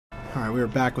Alright, we are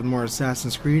back with more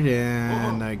Assassin's Creed,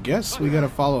 and I guess we gotta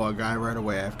follow a guy right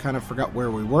away. I've kind of forgot where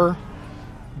we were,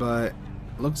 but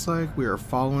looks like we are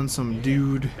following some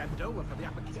dude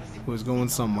who's going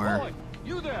somewhere.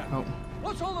 You there? Oh.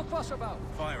 What's all the fuss about?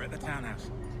 Fire at the townhouse.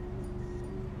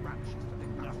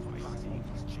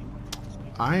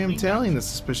 I am tailing the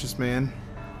suspicious man.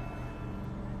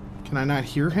 Can I not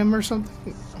hear him or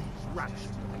something?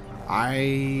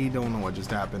 I don't know what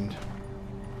just happened.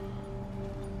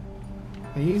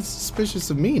 He's suspicious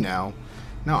of me now.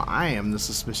 Now I am the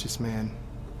suspicious man.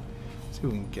 See if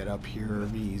we can get up here.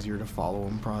 It'd be easier to follow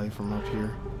him probably from up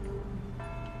here.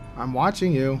 I'm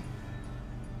watching you.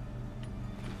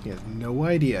 He has no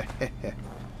idea.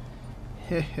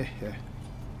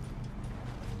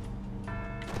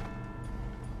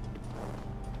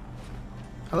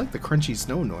 I like the crunchy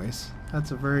snow noise.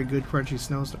 That's a very good crunchy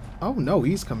snow. Oh no,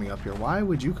 he's coming up here. Why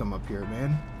would you come up here,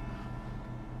 man?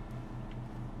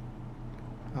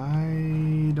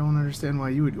 I don't understand why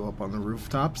you would go up on the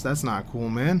rooftops. That's not cool,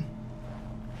 man.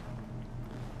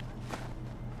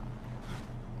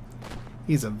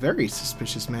 He's a very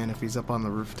suspicious man if he's up on the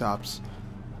rooftops.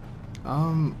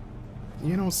 You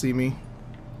don't see me.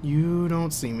 You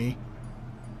don't see me.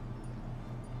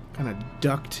 Kind of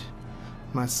ducked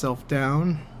myself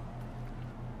down.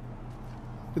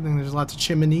 Good thing there's lots of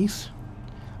chimneys.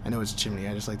 I know it's a chimney.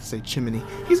 I just like to say chimney.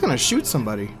 He's gonna shoot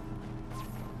somebody.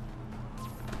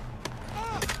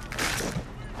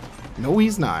 No,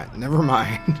 he's not. Never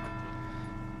mind.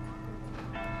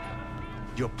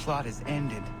 Your plot is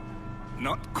ended.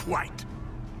 Not quite.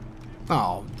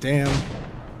 Oh, damn.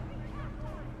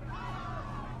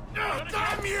 Oh,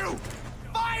 damn you!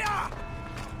 Fire!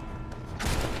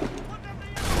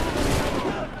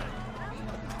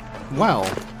 Well.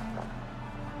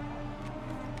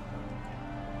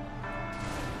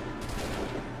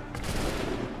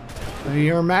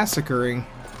 They are massacring.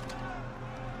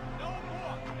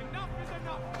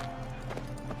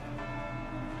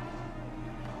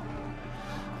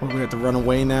 Well, we have to run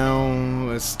away now.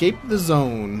 Escape the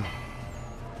zone.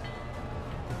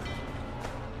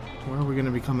 Where are we going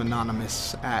to become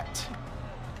anonymous at?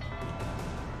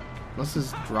 Let's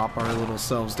just drop our little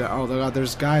selves down. Oh, God,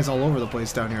 there's guys all over the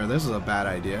place down here. This is a bad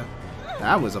idea.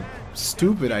 That was a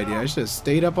stupid idea. I should have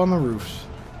stayed up on the roofs.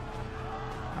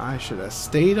 I should have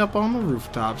stayed up on the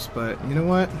rooftops, but you know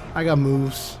what? I got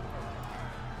moves.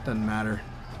 Doesn't matter.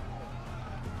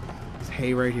 There's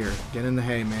hay right here. Get in the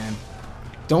hay, man.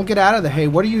 Don't get out of the hay.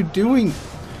 What are you doing?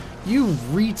 You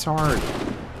retard.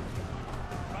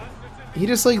 He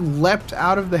just like leapt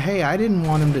out of the hay. I didn't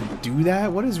want him to do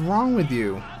that. What is wrong with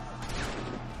you?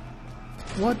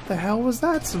 What the hell was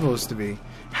that supposed to be?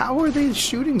 How are they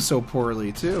shooting so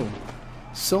poorly too?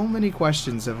 So many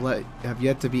questions have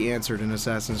yet to be answered in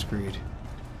Assassin's Creed.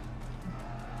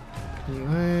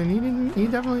 And he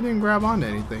definitely didn't grab onto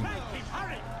anything.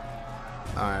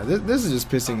 Alright, this is just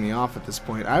pissing me off at this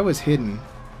point. I was hidden.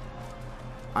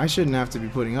 I shouldn't have to be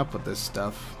putting up with this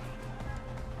stuff.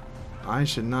 I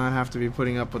should not have to be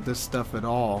putting up with this stuff at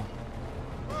all.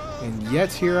 And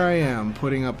yet here I am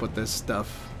putting up with this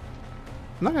stuff.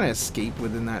 I'm not going to escape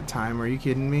within that time. Are you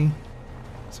kidding me?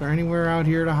 Is there anywhere out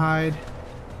here to hide?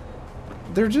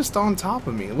 They're just on top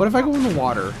of me. What if I go in the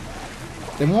water?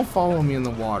 They won't follow me in the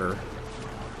water.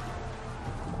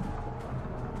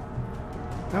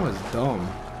 That was dumb.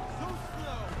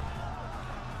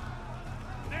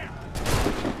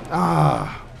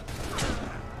 Ah,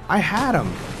 I had him.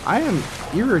 I am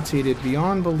irritated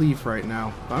beyond belief right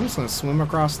now. I'm just going to swim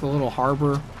across the little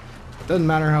harbor. Doesn't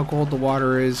matter how cold the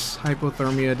water is.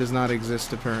 Hypothermia does not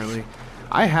exist, apparently.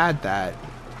 I had that.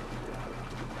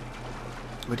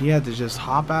 But he had to just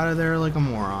hop out of there like a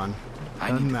moron.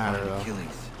 Doesn't matter, though.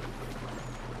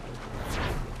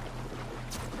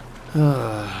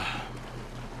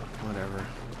 Whatever.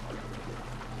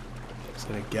 Just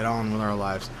gonna get on with our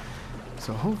lives.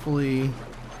 So hopefully...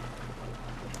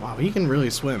 Wow, he can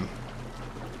really swim.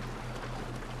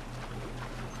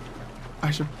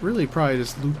 I should really probably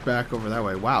just loop back over that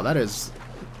way. Wow, that is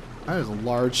a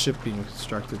large ship being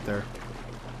constructed there.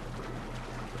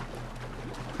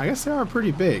 I guess they are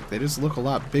pretty big. They just look a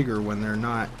lot bigger when they're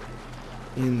not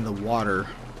in the water.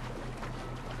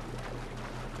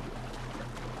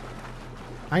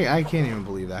 I can't even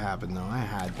believe that happened though. I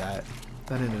had that.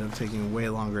 That ended up taking way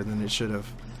longer than it should have.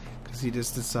 Because he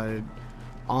just decided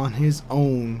on his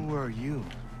own. Who are you?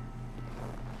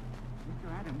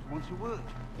 Mr. Adams wants a word.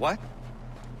 What?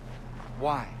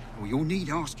 Why? Well, you'll need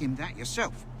ask him that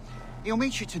yourself. He'll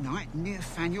meet you tonight near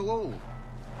Faneuil Hall.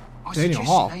 I Faneuil suggest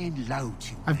Hall? laying low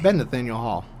till I've then. been to Faneuil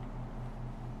Hall.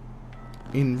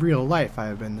 In real life, I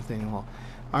have been to Faneuil Hall.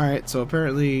 Alright, so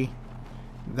apparently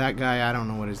That guy, I don't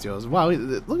know what his deal is. Wow,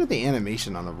 look at the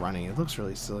animation on the running. It looks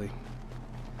really silly.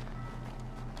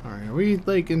 Alright, are we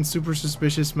like in super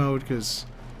suspicious mode? Because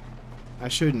I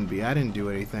shouldn't be. I didn't do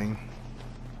anything.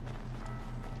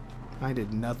 I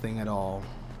did nothing at all.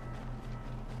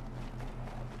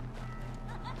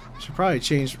 Should probably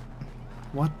change...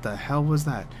 What the hell was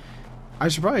that? I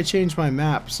should probably change my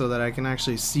map so that I can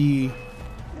actually see...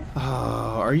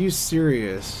 Oh, are you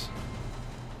serious?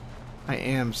 I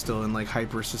am still in like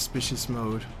hyper suspicious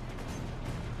mode.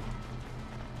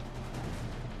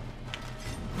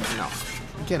 No.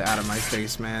 Get out of my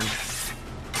face, man.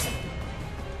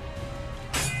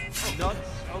 Not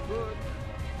so good.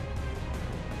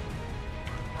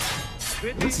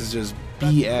 This is just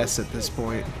BS at this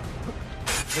point.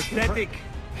 Pathetic.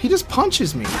 He just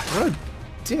punches me. What a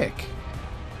dick.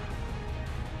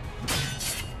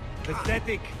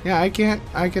 Pathetic. Yeah, I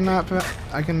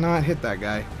cannot hit that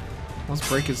guy. Let's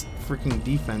break his freaking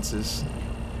defenses.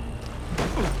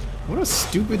 What a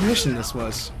stupid mission this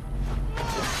was.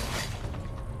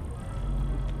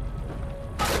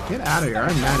 Get out of here.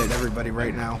 I'm mad at everybody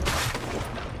right now.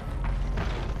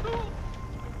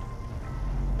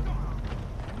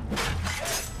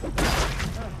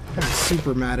 I'm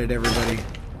super mad at everybody.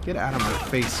 Get out of my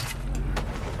face.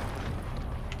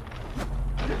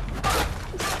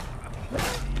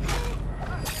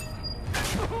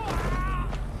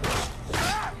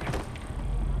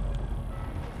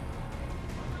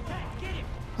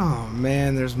 Oh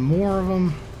man, there's more of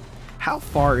them. How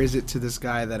far is it to this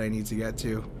guy that I need to get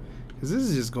to? Because this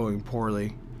is just going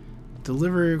poorly.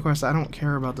 Delivery request, I don't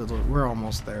care about the... We're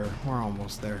almost there. We're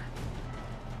almost there.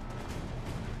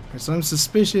 Okay, so I'm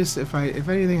suspicious. If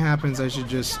anything happens, I should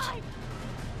just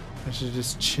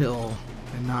chill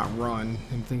and not run,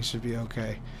 and things should be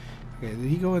okay. Okay, did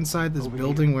he go inside this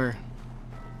building where...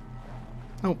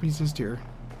 Nope, he's just here.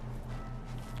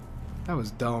 That was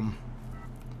dumb.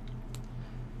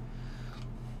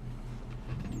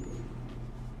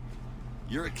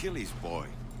 You're Achilles' boy.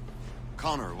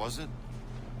 Connor, was it?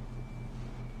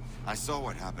 I saw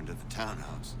what happened at the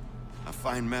townhouse. A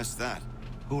fine mess, that.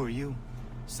 Who are you?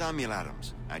 Samuel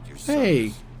Adams, at your Hey!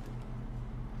 service.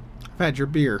 I've had your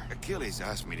beer. Achilles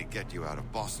asked me to get you out of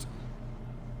Boston.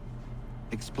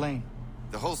 Explain.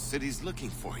 The whole city's looking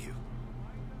for you.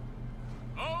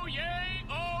 Oh yay,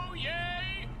 oh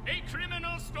yay! A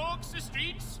criminal stalks the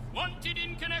streets, wanted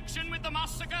in connection with the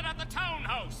massacre at the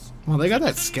townhouse. Well, they got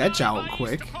that Citizens sketch are out advised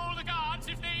quick. to call the guards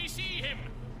if they see him.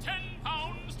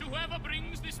 £10 to whoever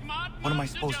brings this madman What am I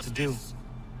supposed to do? justice.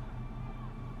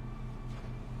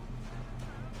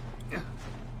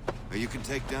 You can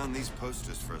take down these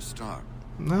posters for a start.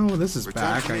 No, this is Return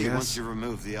back, to I me guess. once you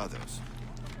remove the others.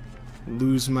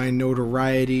 Lose my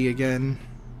notoriety again.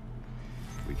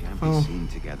 We can't be Oh. seen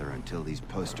together until these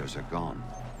posters are gone.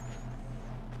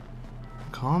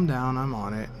 Calm down, I'm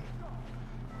on it.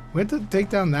 We have to take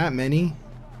down that many?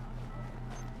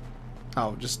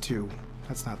 Oh, just 2.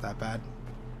 That's not that bad.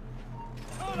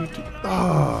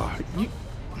 Oh,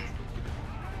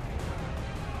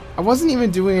 I wasn't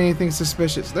even doing anything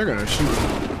suspicious. They're gonna shoot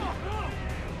me.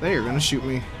 They are gonna shoot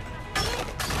me.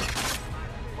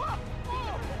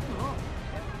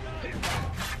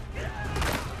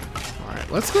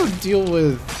 Alright, let's go deal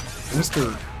with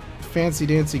Mr. Fancy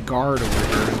Dancy Guard over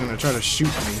here who's gonna try to shoot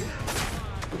me.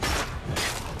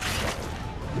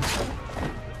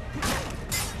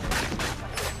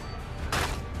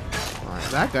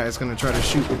 Alright, that guy's gonna try to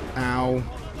shoot me. Ow.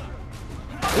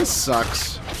 This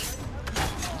sucks.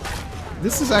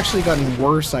 This has actually gotten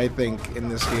worse, I think, in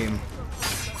this game.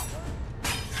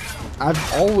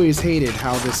 I've always hated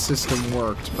how this system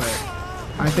worked, but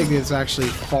I think it's actually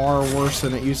far worse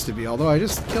than it used to be. Although I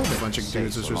just killed a bunch of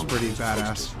dudes, which was pretty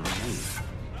badass.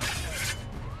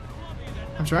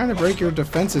 I'm trying to break your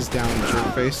defenses down,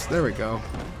 jerkface. There we go.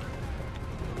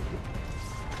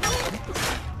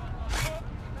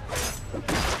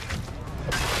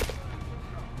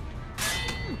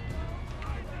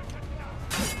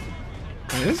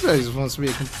 Man, this guy just wants to be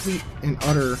a complete and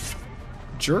utter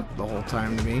jerk the whole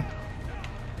time to me.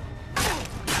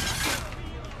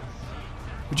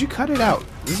 Would you cut it out?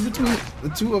 This is between the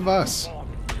 2 of us.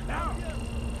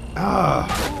 Ah.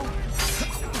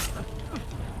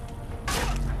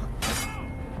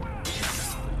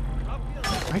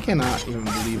 I cannot even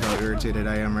believe how irritated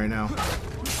I am right now.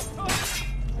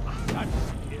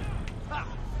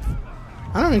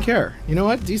 I don't even care. You know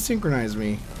what? Desynchronize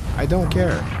me. I don't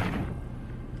care.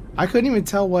 I couldn't even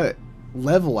tell what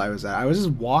level I was at. I was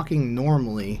just walking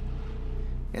normally,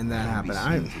 and that happened.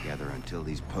 Can't be seen together until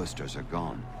these posters are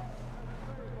gone.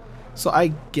 So I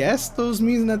guess those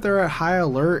mean that they're at high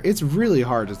alert. It's really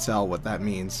hard to tell what that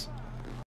means.